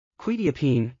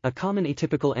Quetiapine, a common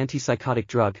atypical antipsychotic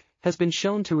drug, has been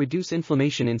shown to reduce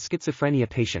inflammation in schizophrenia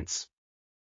patients.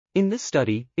 In this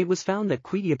study, it was found that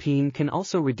quetiapine can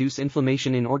also reduce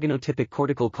inflammation in organotypic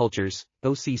cortical cultures,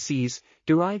 OCCs,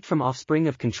 derived from offspring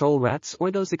of control rats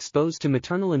or those exposed to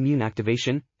maternal immune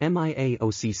activation,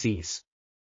 MIA-OCCs.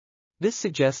 This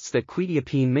suggests that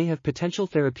quetiapine may have potential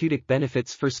therapeutic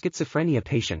benefits for schizophrenia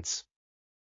patients.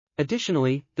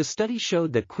 Additionally, the study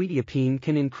showed that quetiapine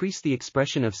can increase the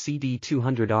expression of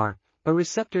CD200R, a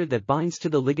receptor that binds to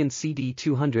the ligand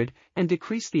CD200, and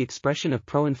decrease the expression of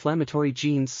pro-inflammatory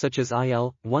genes such as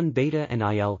IL-1 beta and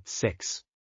IL-6.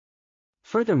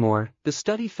 Furthermore, the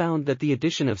study found that the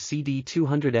addition of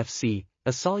CD200Fc,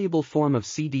 a soluble form of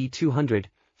CD200,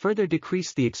 further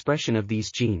decreased the expression of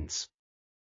these genes.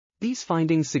 These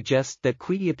findings suggest that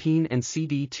quetiapine and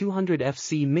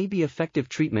CD200Fc may be effective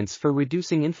treatments for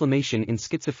reducing inflammation in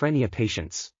schizophrenia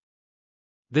patients.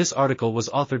 This article was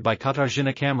authored by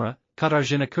Katarzyna Chamera,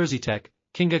 Katarzyna Curzytek,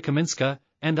 Kinga Kamińska,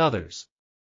 and others.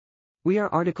 We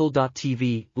are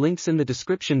RTCLTV, links in the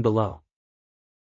description below.